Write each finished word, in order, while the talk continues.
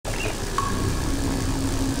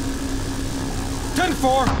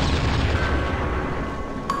10-4.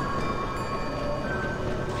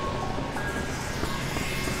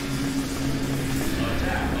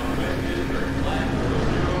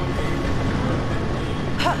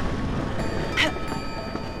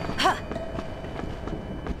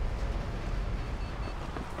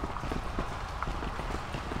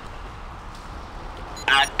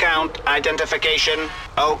 Account identification.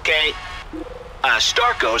 Okay.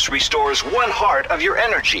 Starkos restores 1 heart of your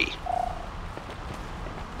energy.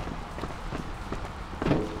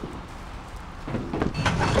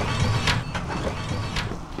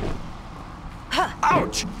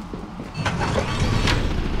 Ouch!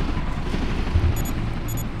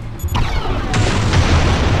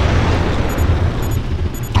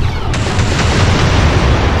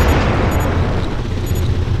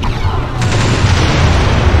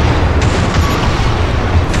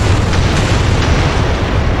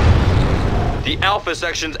 Alpha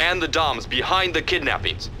sections and the Domz behind the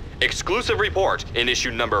kidnappings. Exclusive report in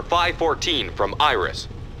issue number 514 from Iris.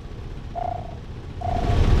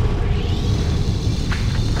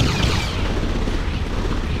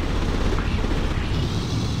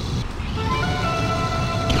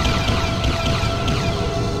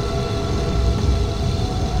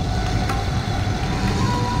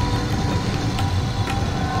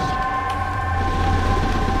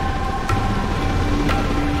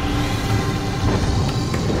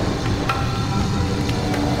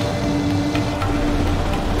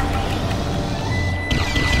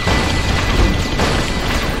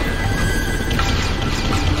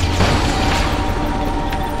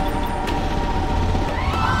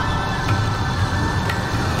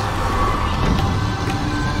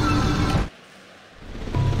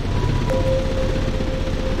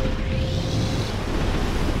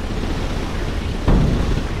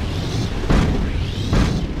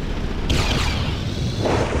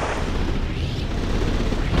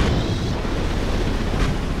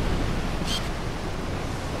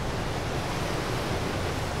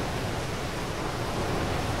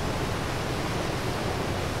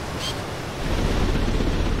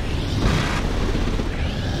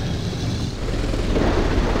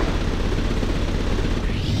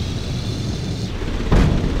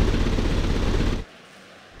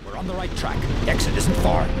 Track. Exit isn't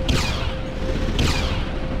far.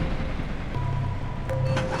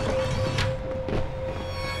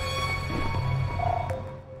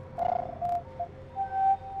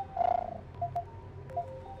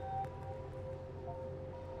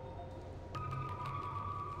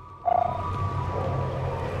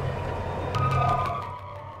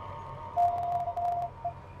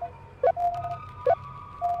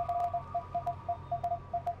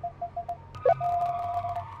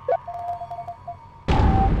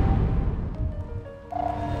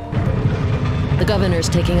 The governor's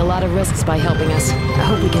taking a lot of risks by helping us. I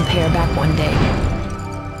hope we can pay her back one day.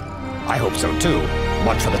 I hope so too.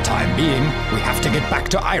 But for the time being, we have to get back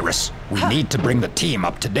to Iris. We need to bring the team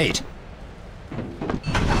up to date.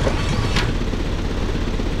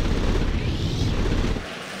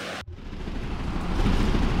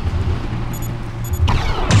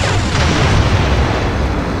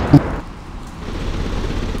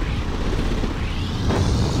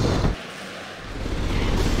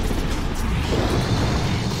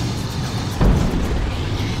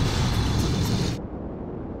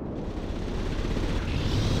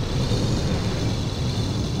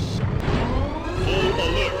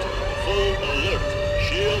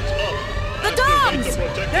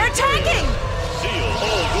 They're attacking! Seal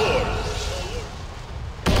all doors.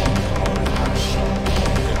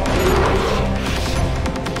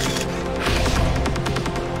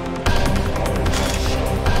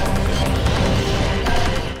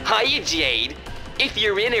 Hiya, Jade. If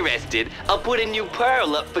you're interested, I'll put a new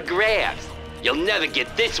pearl up for grabs. You'll never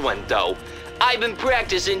get this one, though. I've been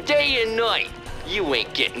practicing day and night. You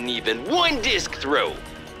ain't getting even one disc through.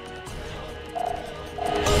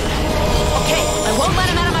 Okay, I won't let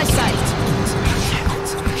him out of my sight.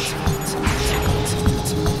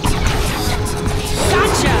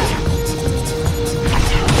 Gotcha!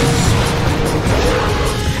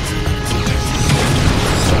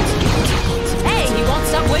 Hey, he won't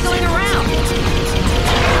stop wiggling around.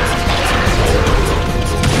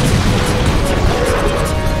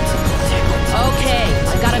 Okay,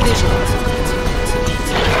 I got a visual.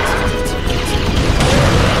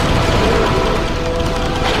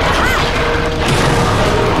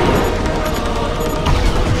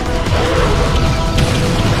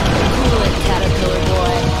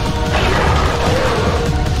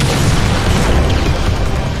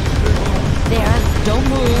 Don't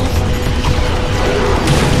move.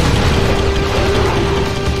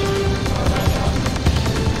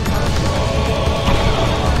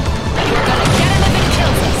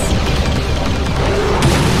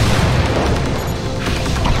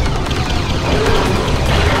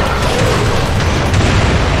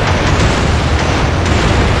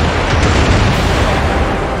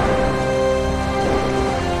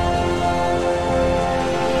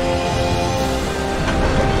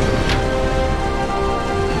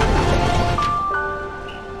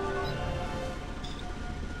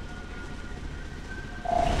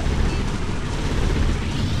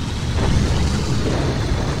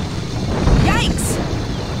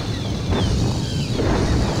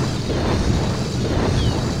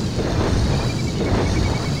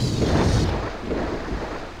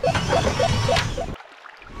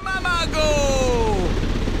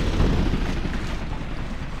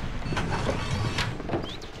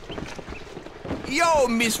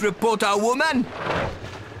 misreporter woman.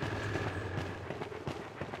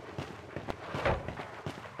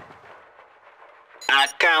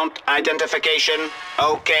 Account identification.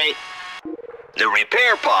 Okay. The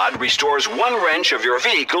repair pod restores 1 wrench of your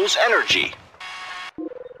vehicle's energy.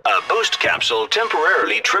 A boost capsule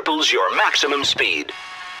temporarily triples your maximum speed.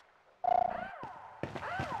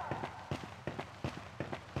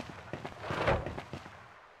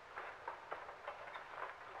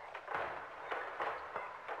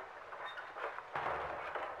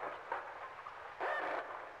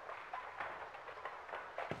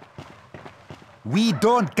 We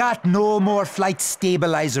don't got no more flight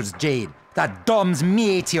stabilizers, Jade. That Domz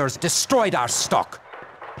meteors destroyed our stock.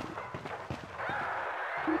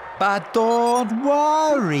 But don't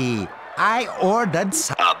worry, I ordered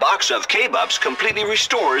some. A box of K-Bups completely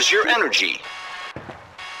restores your energy.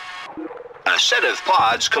 A set of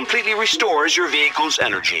pods completely restores your vehicle's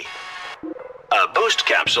energy. A boost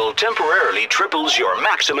capsule temporarily triples your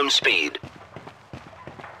maximum speed.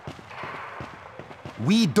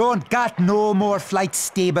 We don't got no more flight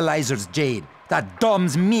stabilizers, Jade. That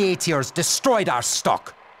Domz meteors destroyed our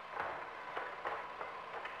stock.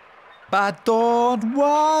 But don't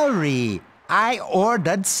worry, I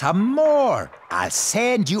ordered some more. I'll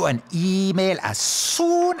send you an email as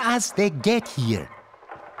soon as they get here.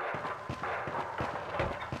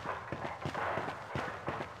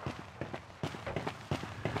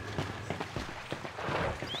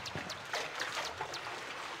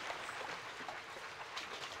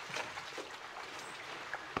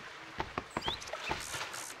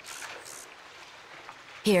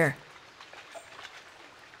 Here.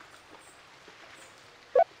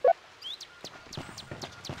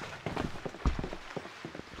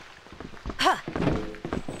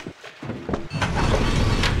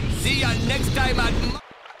 See ya next time at...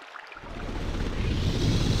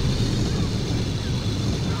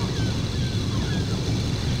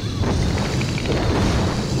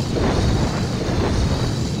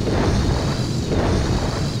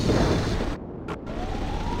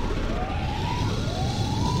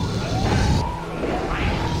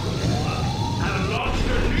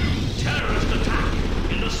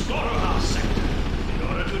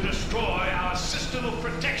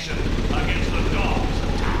 Protection against the Domz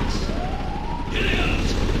attacks. Hillys,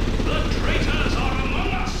 the traitors are among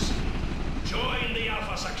us. Join the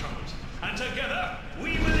Alpha sections, and together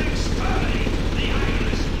we will exterminate the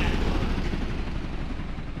Iris network.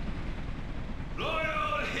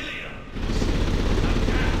 Loyal Hillys,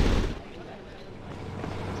 attack.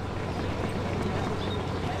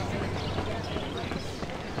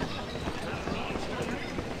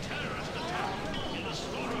 Terrorist attack in the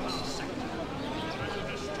slaughterhouse sector.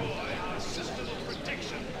 Destroy our system of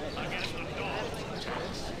protection against the Domz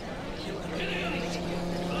attacks. Hillys,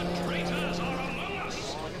 the traitors are among us.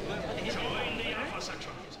 Join the Alpha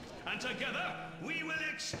sections, and together we will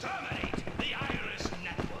exterminate the Iris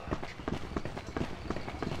network.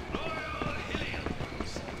 Loyal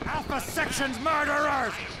Hillys. Alpha Sections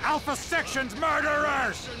murderers! Alpha Sections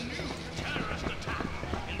murderers! A new terrorist attack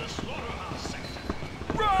in the slaughterhouse sector.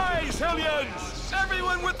 Rise, Hillians!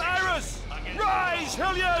 Everyone with Iris! Rise,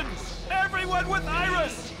 Hillians! Everyone with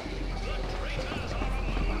Iris!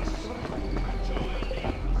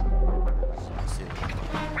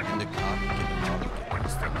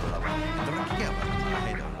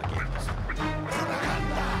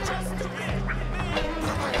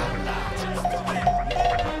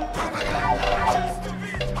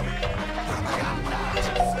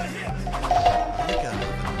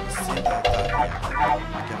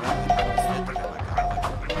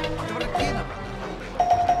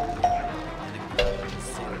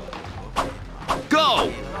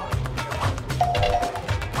 Go!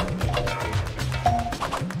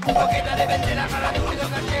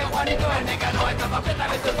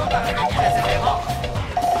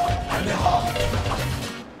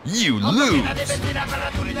 You lose!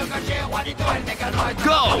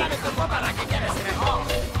 Go!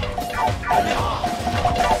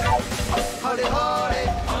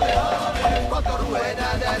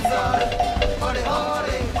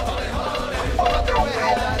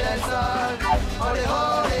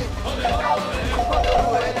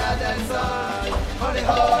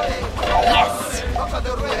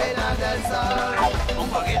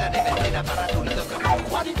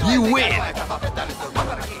 You win!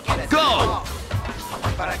 Go!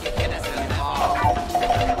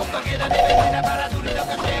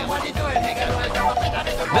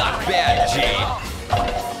 Not bad, Jade.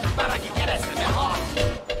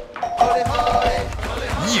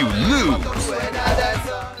 You lose!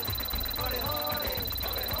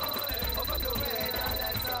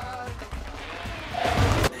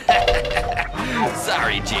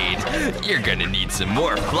 Jade. You're gonna need some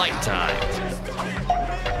more flight time.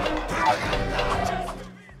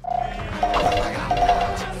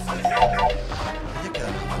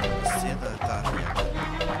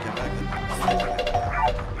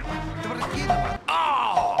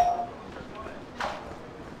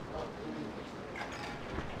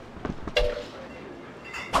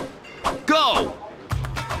 Go!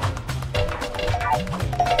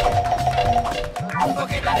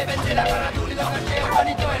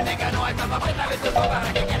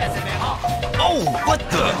 Oh, what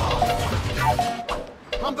the?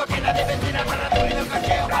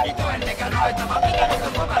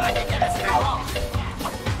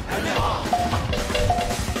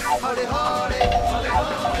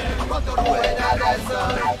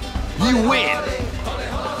 You win!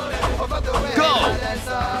 Go!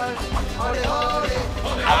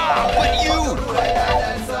 Ah, but you!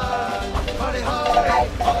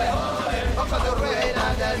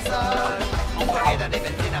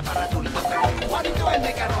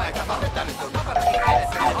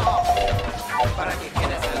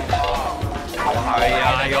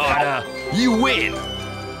 I oughta. You win!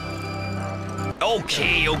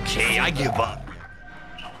 Okay, I give up.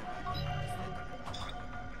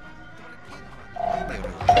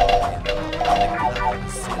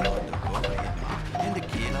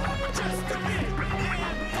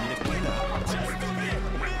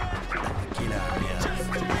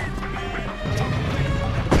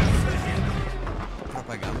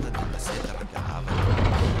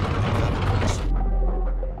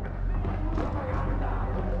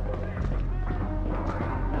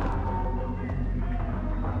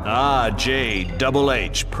 Ah, Jade, Double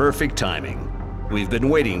H, perfect timing. We've been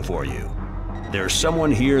waiting for you. There's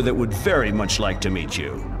someone here that would very much like to meet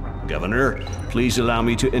you. Governor, please allow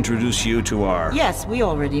me to introduce you to our... Yes, we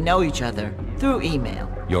already know each other. Through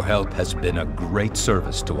email. Your help has been a great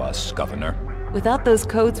service to us, Governor. Without those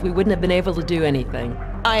codes, we wouldn't have been able to do anything.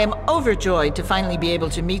 I am overjoyed to finally be able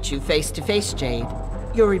to meet you face to face, Jade.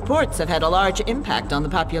 Your reports have had a large impact on the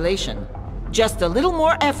population. Just a little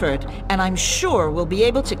more effort, and I'm sure we'll be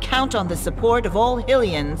able to count on the support of all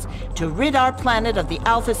Hillians to rid our planet of the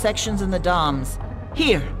Alpha sections and the Domz.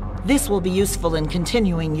 Here, this will be useful in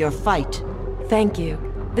continuing your fight. Thank you.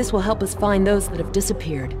 This will help us find those that have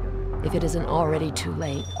disappeared, if it isn't already too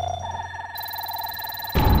late.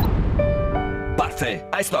 Parfait,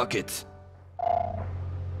 I stock it.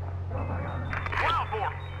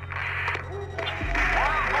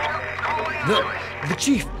 The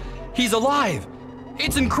chief, he's alive!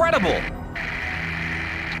 It's incredible!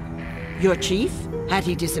 Your chief? Had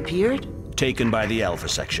he disappeared? Taken by the Alpha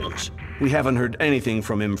sections. We haven't heard anything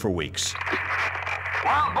from him for weeks.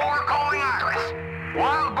 Wild boar calling Iris!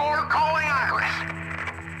 Wild boar calling Iris!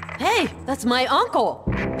 Hey, that's my uncle!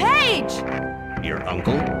 Paige! Your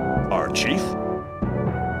uncle? Our chief?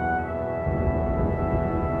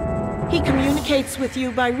 He communicates with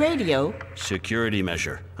you by radio? Security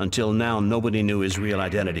measure. Until now, nobody knew his real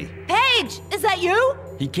identity. Paige! Is that you?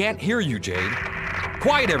 He can't hear you, Jade.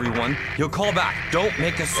 Quiet, everyone. He'll call back. Don't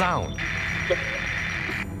make a sound.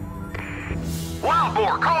 Wild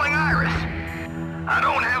boar calling Iris! I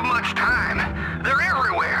don't have much time. They're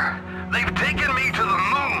everywhere. They've taken me to the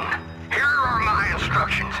moon. Here are my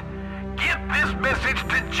instructions. Get this message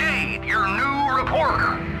to Jade, your new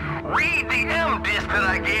reporter. Read the MDisk that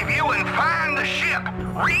I gave you and find the ship.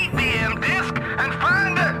 Read the MDisk and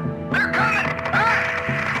find it. They're coming!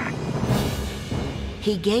 Ah!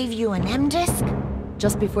 He gave you an MDisk?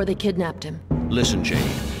 Just before they kidnapped him. Listen, Jade.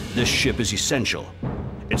 This ship is essential.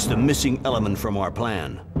 It's the missing element from our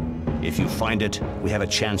plan. If you find it, we have a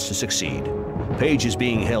chance to succeed. Paige is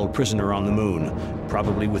being held prisoner on the moon,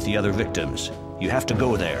 probably with the other victims. You have to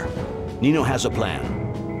go there. Nino has a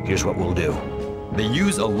plan. Here's what we'll do. They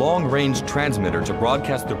use a long-range transmitter to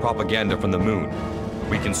broadcast their propaganda from the moon.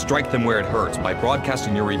 We can strike them where it hurts by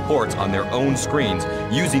broadcasting your reports on their own screens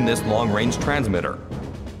using this long-range transmitter.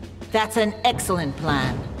 That's an excellent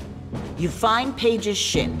plan. You find Paige's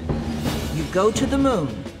ship. You go to the moon.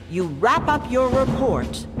 You wrap up your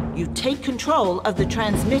report. You take control of the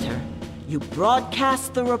transmitter. You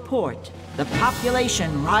broadcast the report. The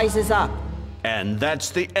population rises up. And that's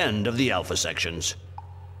the end of the Alpha sections.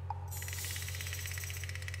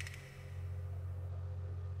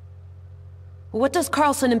 What does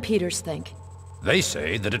Carlson and Peters think? They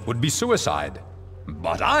say that it would be suicide.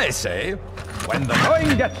 But I say, when the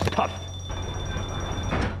going gets tough.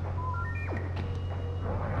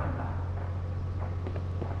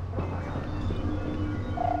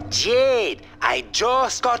 Jade, I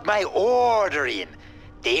just got my order in.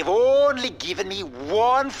 They've only given me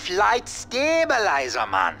one flight stabilizer,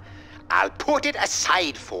 man. I'll put it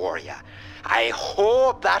aside for you. I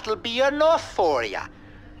hope that'll be enough for you.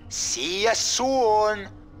 See you soon.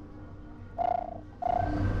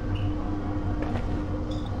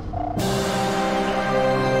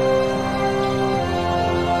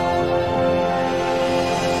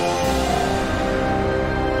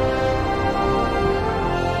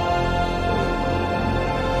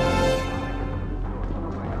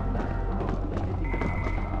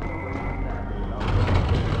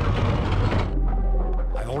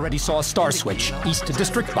 Already saw a star switch, east to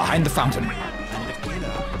district, behind the fountain.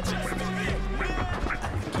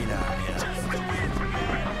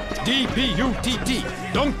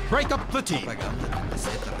 DPUTT, don't break up the team.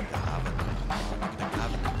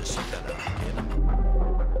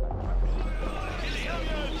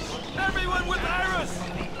 Everyone with Iris!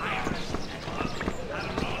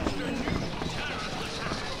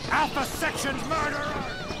 Alpha Section's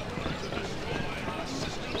murderer!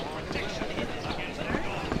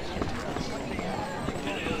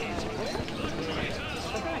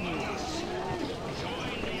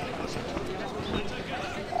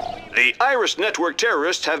 The Iris Network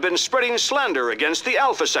terrorists have been spreading slander against the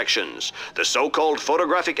Alpha sections. The so-called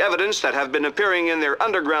photographic evidence that have been appearing in their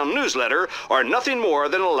underground newsletter are nothing more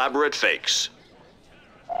than elaborate fakes.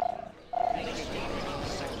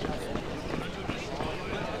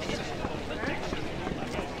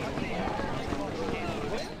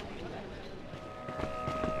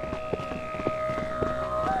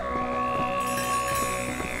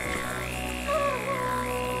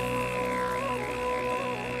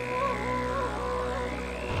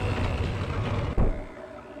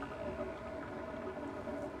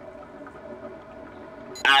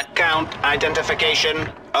 Account identification,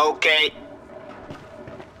 okay.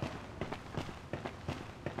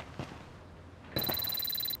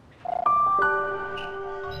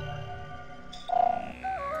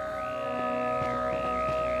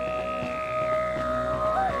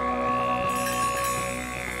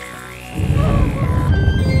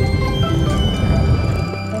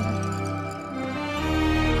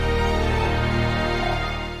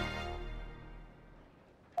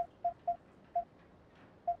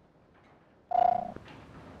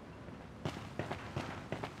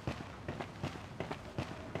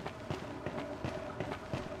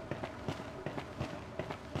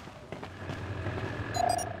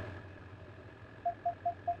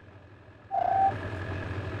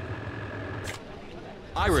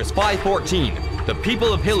 Iris 514. The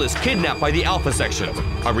people of Hillys kidnapped by the Alpha sections.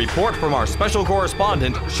 A report from our special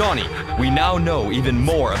correspondent, Shawnee. We now know even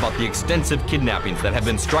more about the extensive kidnappings that have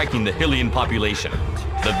been striking the Hillian population.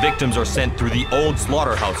 The victims are sent through the old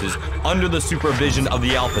slaughterhouses under the supervision of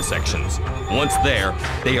the Alpha sections. Once there,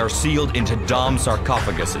 they are sealed into Domz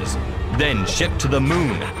sarcophaguses, then shipped to the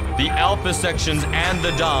moon. The Alpha sections and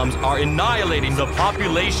the Domz are annihilating the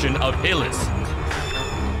population of Hillys.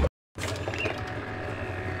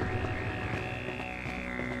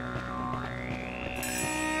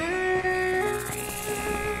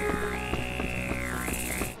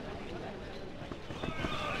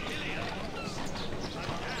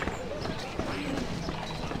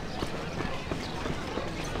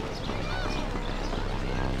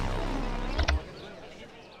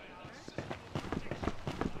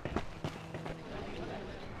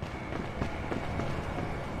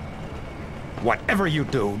 Whatever you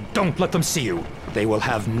do, don't let them see you. They will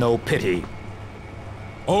have no pity.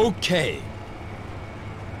 Okay.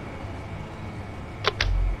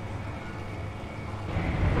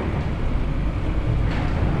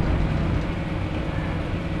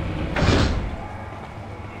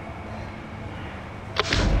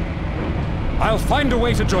 I'll find a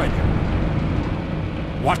way to join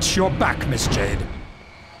you. Watch your back, Miss Jade.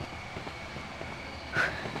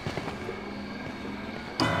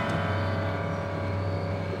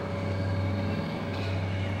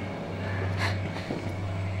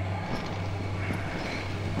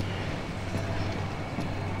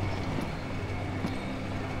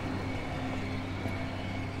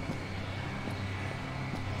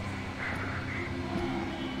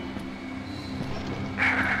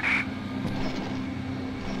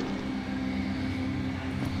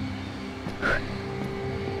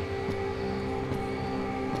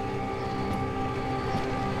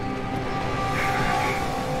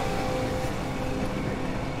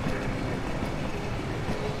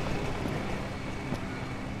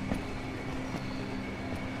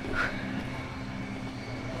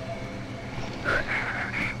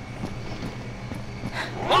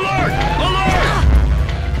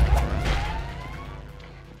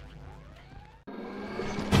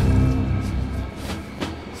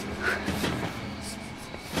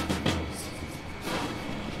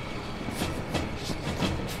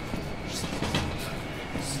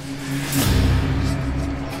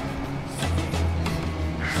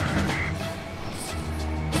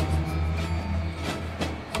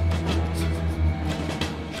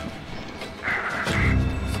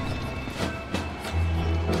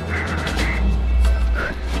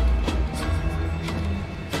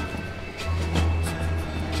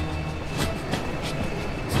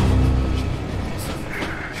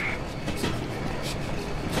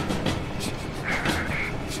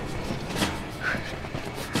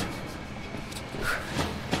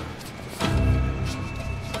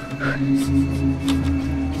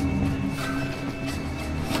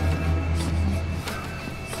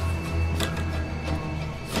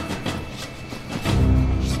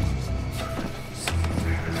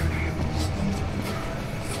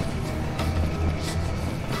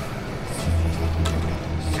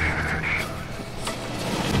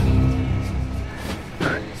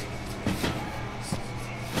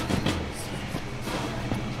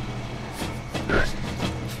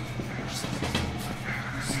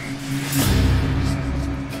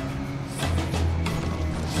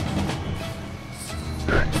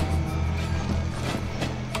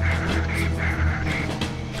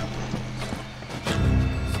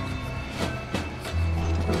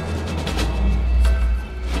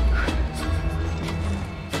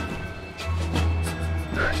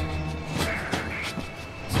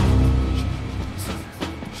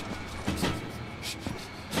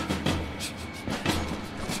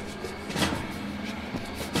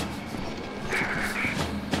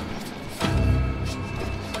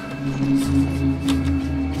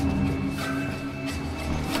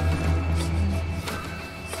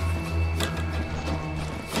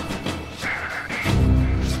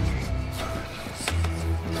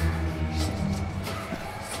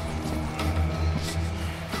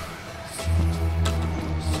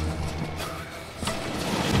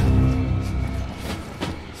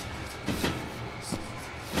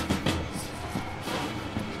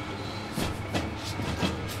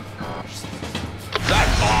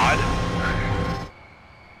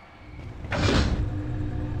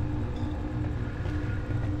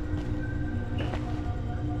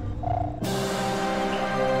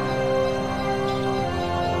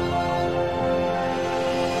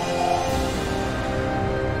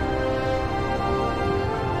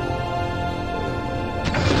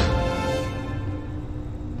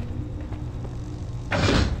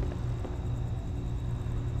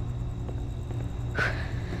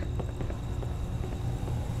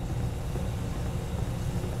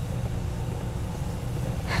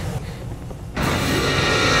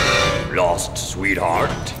 Lost,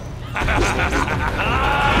 sweetheart?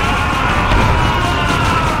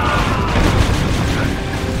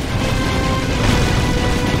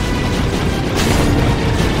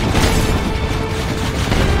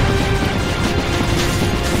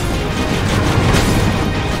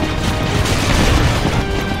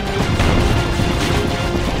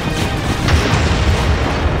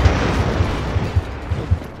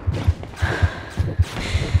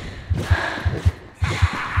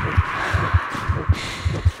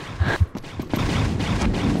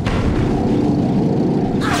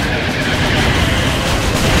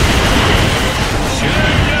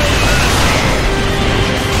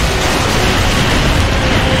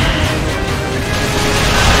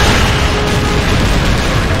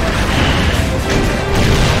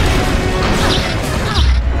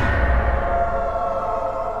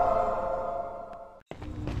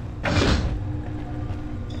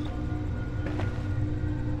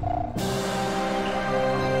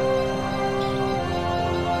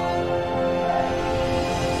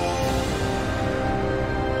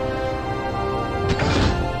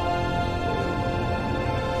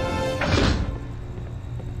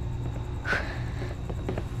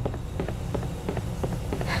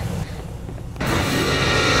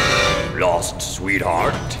 Lost,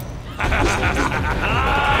 sweetheart?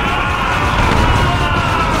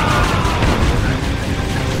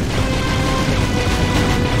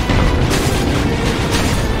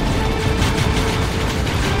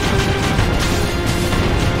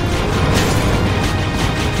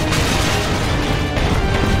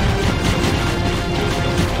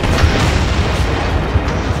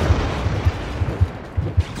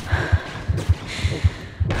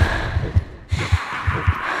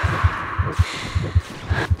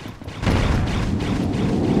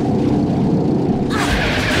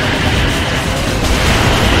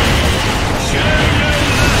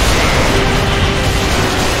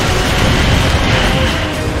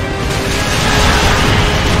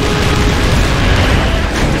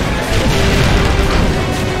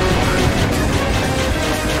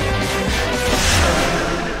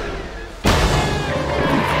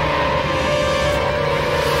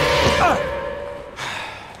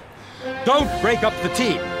 Don't break up the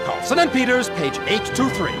team. Carlson and Peters, page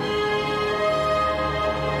 823.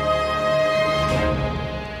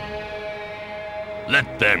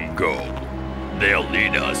 Let them go. They'll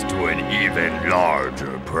lead us to an even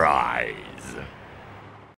larger prize.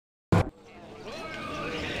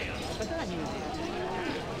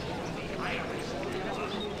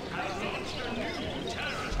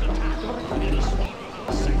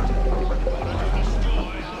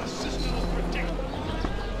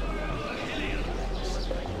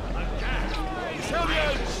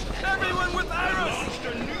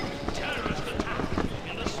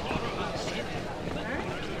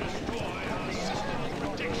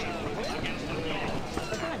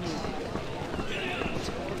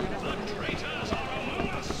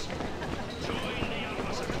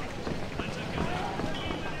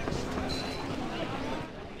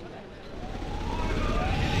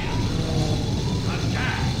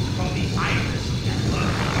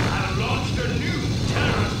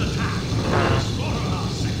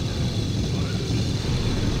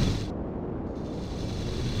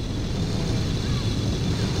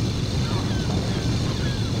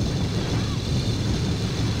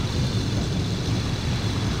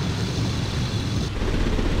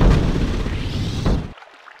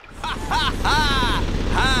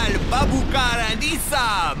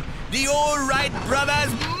 Awesome! The All Right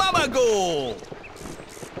Brothers Mama Goal!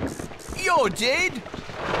 Yo, Jade!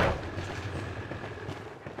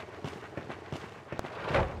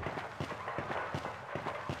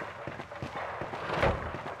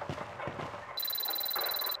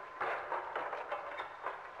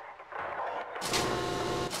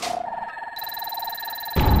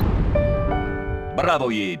 Bravo,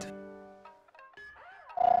 Yid.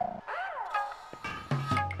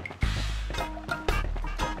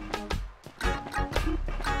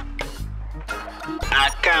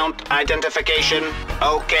 Account identification.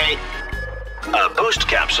 Okay. A boost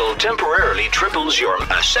capsule temporarily triples your...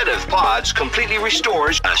 A set of pods completely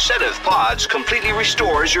restores... A set of pods completely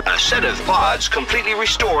restores your... A set of pods completely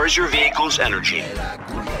restores your vehicle's energy.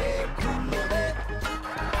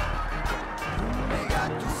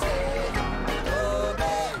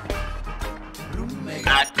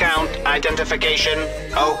 Account identification.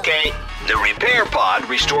 Okay. The repair pod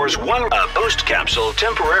restores one... A boost capsule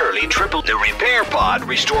temporarily tripled... The repair pod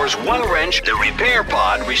restores one wrench... The repair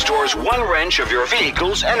pod restores one wrench of your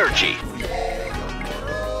vehicle's energy.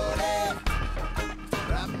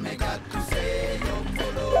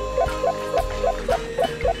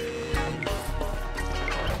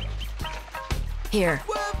 Here.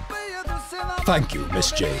 Thank you,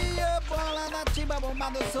 Miss Jade.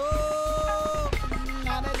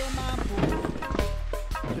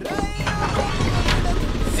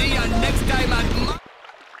 See ya next time at...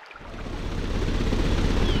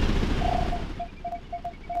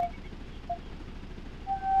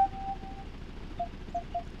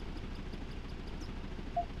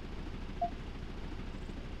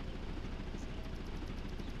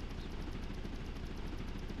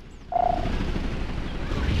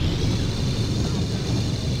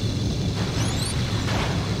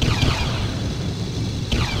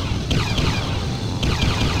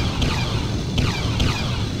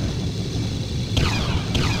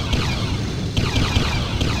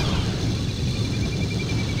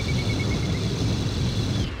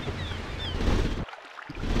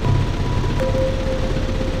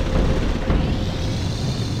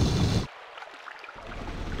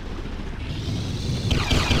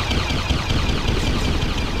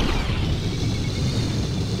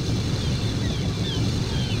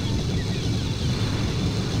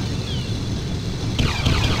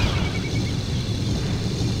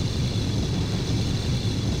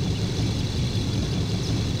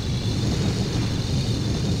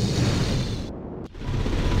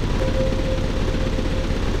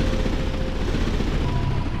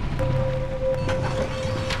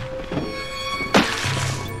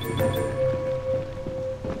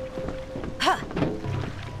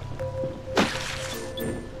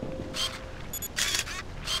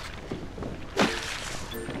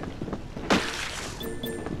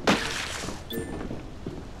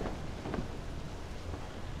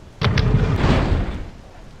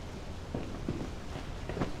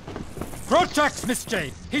 Protect, Miss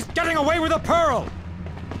Jade! He's getting away with a pearl!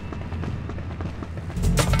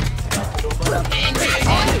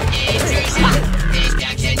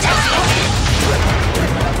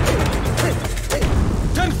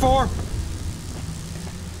 Ten-4!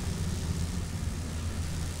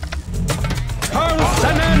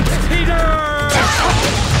 Carlson and Peter!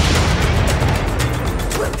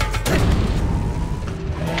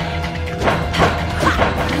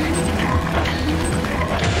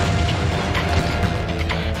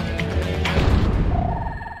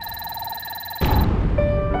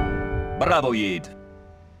 Bravo, Yid.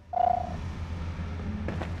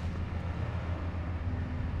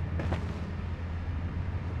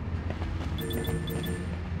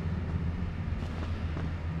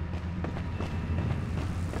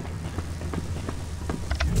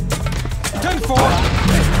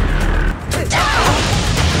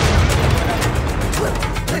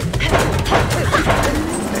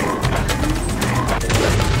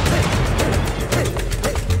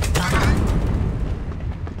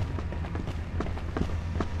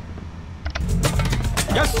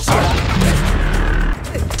 Yes, sir!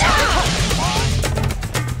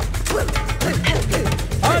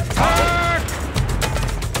 Attack!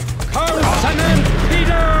 Carlson and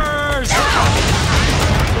Peters!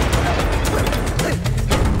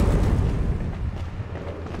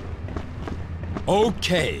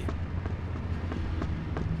 Okay.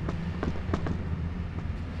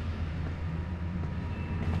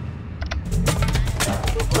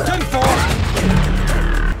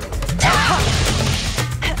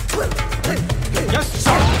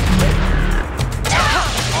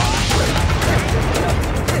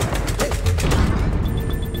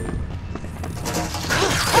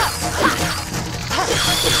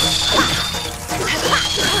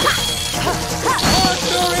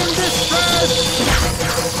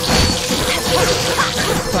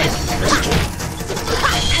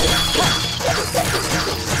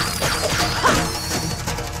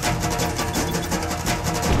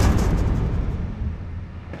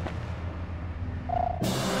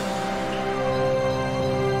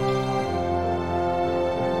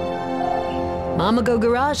 Mama Go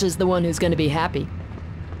Garage is the one who's gonna be happy.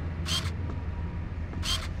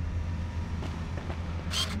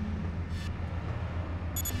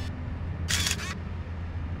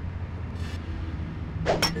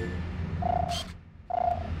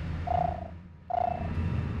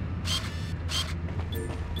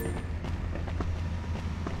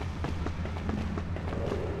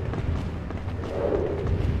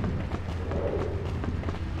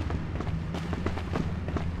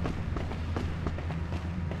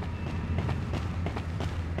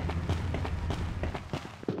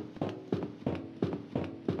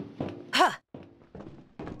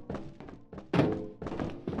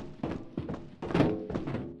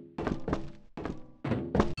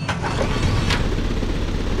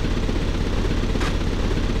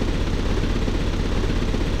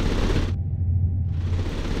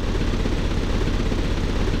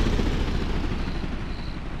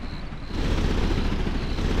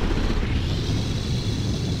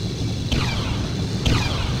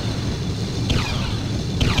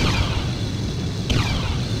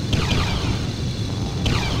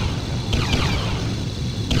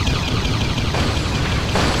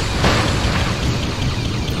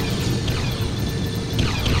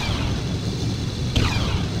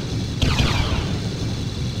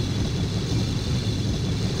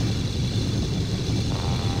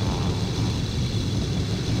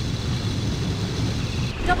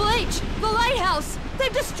 Double H! The lighthouse!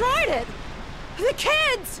 They've destroyed it! The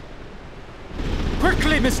kids!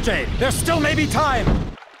 Quickly, Miss Jade! There still may be time!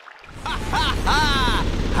 Ha ha ha!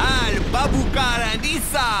 Hal Babukar and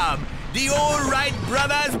Isam! The old Wright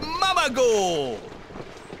brothers Mamago!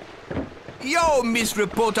 Yo, Miss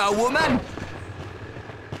Reporter Woman!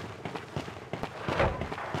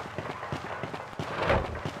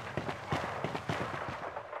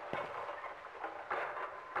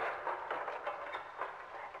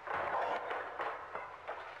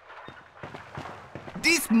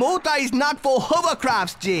 This motor is not for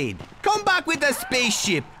hovercrafts, Jade. Come back with the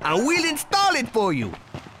spaceship and we'll install it for you.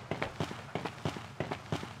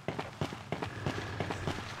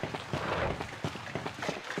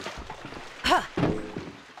 Huh.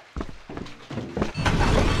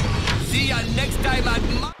 See ya next time at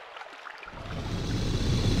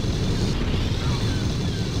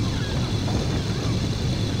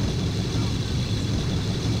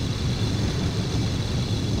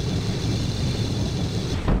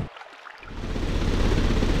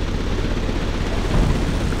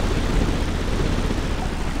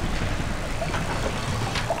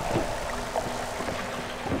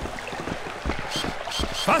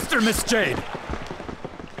Faster, Miss Jade!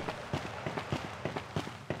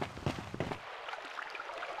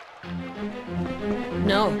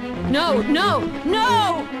 No, no, no,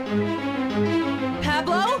 no!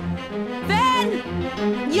 Pablo? Ben?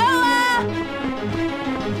 Yoa!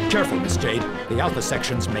 Careful, Miss Jade. The Alpha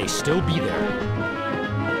sections may still be there.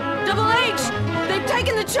 Double H! They've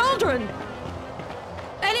taken the children!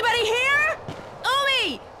 Anybody here?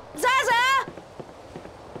 Umi! Zaza!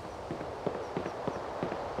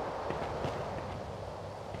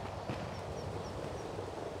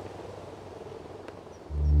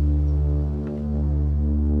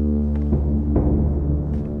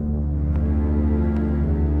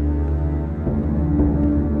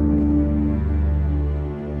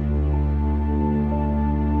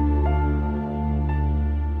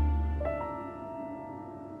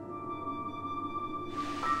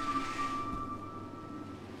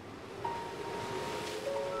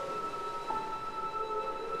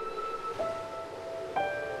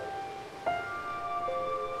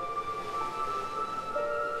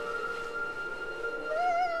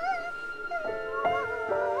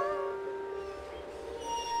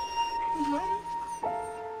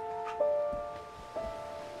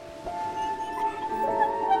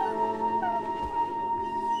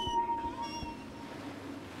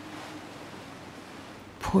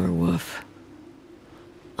 Poor Wolf.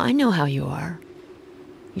 I know how you are.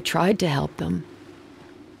 You tried to help them.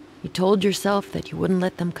 You told yourself that you wouldn't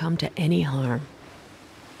let them come to any harm.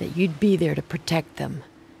 That you'd be there to protect them.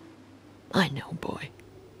 I know, boy.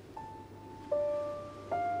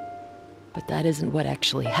 But that isn't what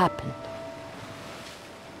actually happened.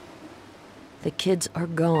 The kids are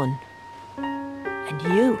gone. And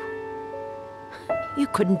you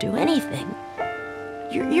couldn't do anything.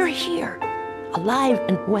 You're here, alive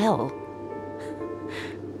and well.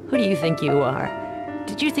 Who do you think you are?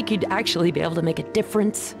 Did you think you'd actually be able to make a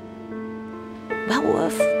difference? Well,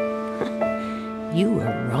 Wolf, you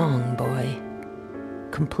were wrong, boy.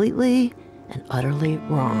 Completely and utterly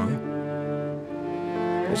wrong.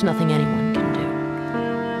 There's nothing anyone can do.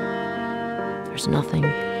 There's nothing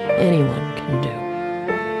anyone can do.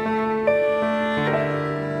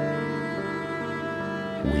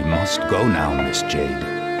 We must go now, Miss Jade.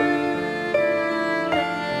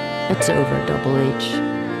 It's over, Double H.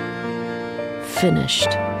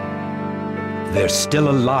 Finished. They're still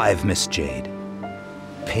alive, Miss Jade.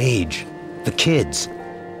 Paige, the kids,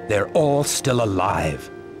 they're all still alive.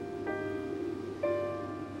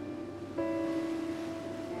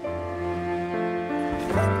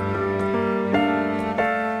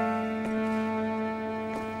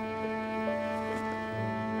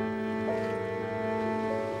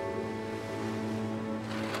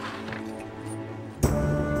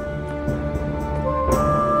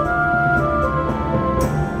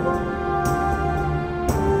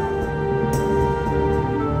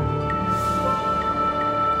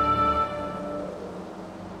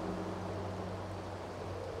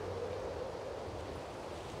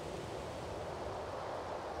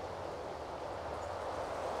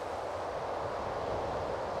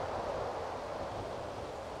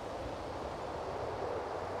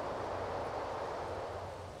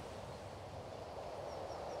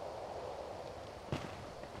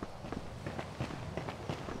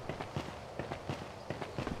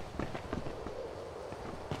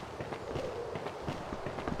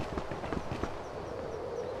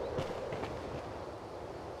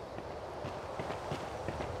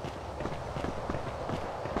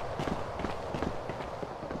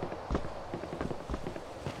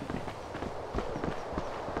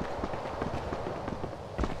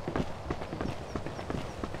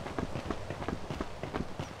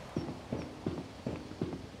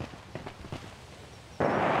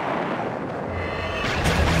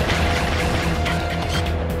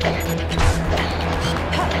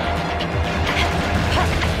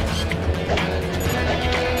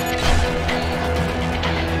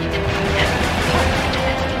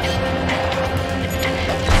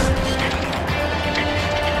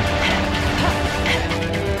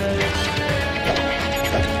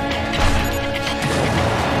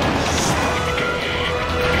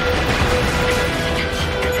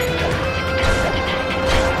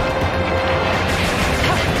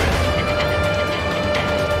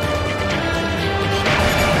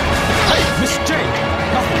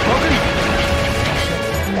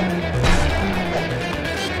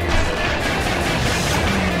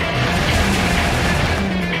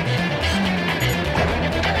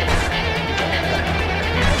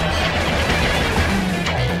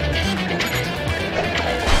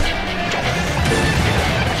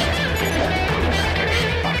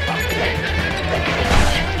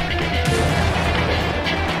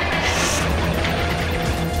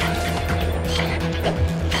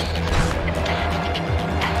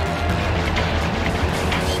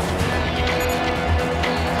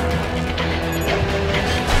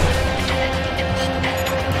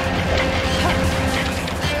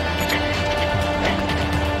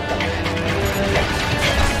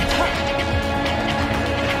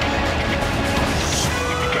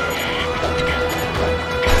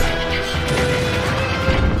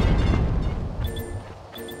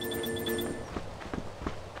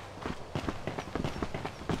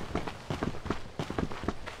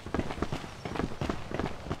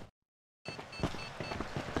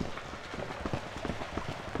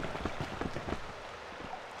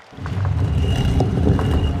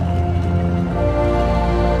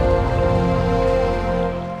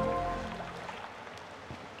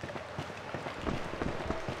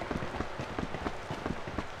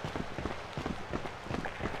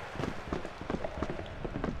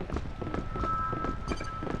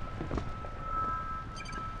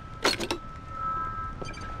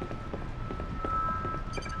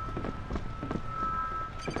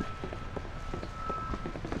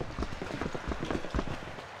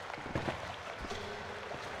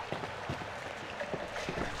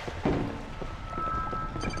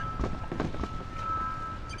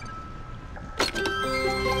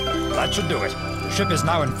 That should do it. The ship is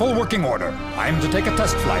now in full working order. I'm to take a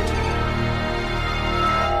test flight.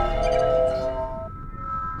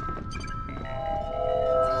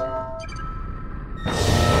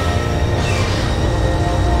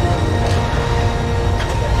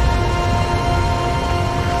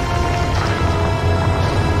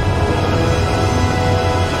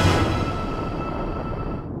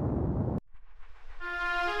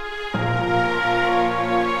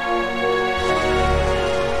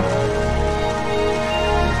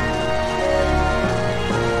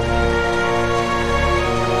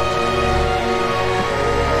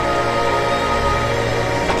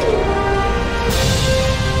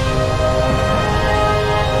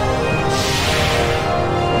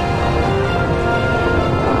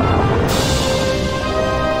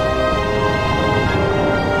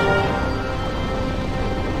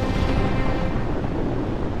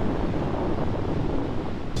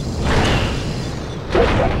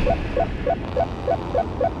 The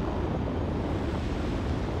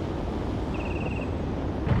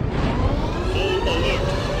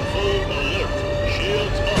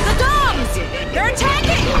Domz! They're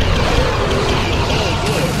attacking!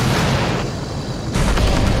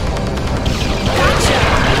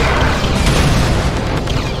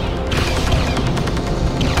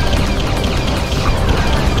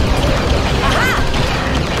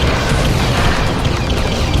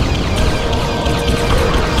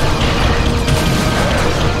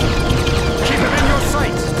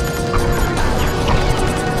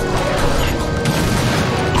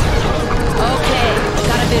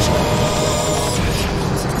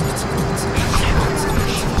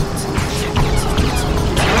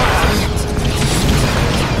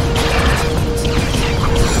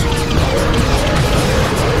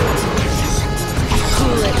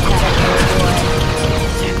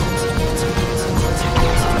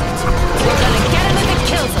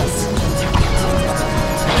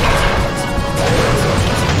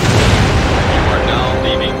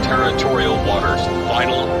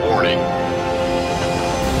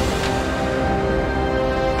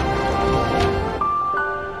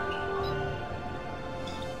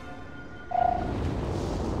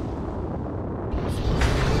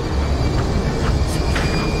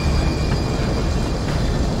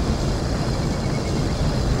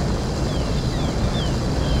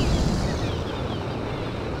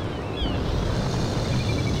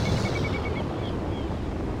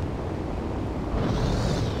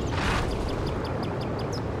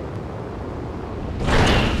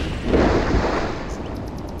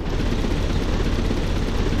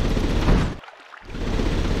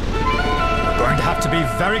 Be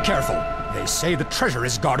very careful. They say the treasure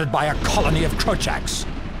is guarded by a colony of Krochaks.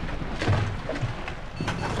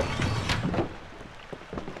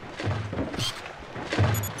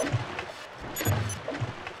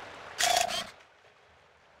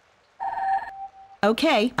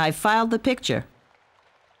 Okay, I filed the picture.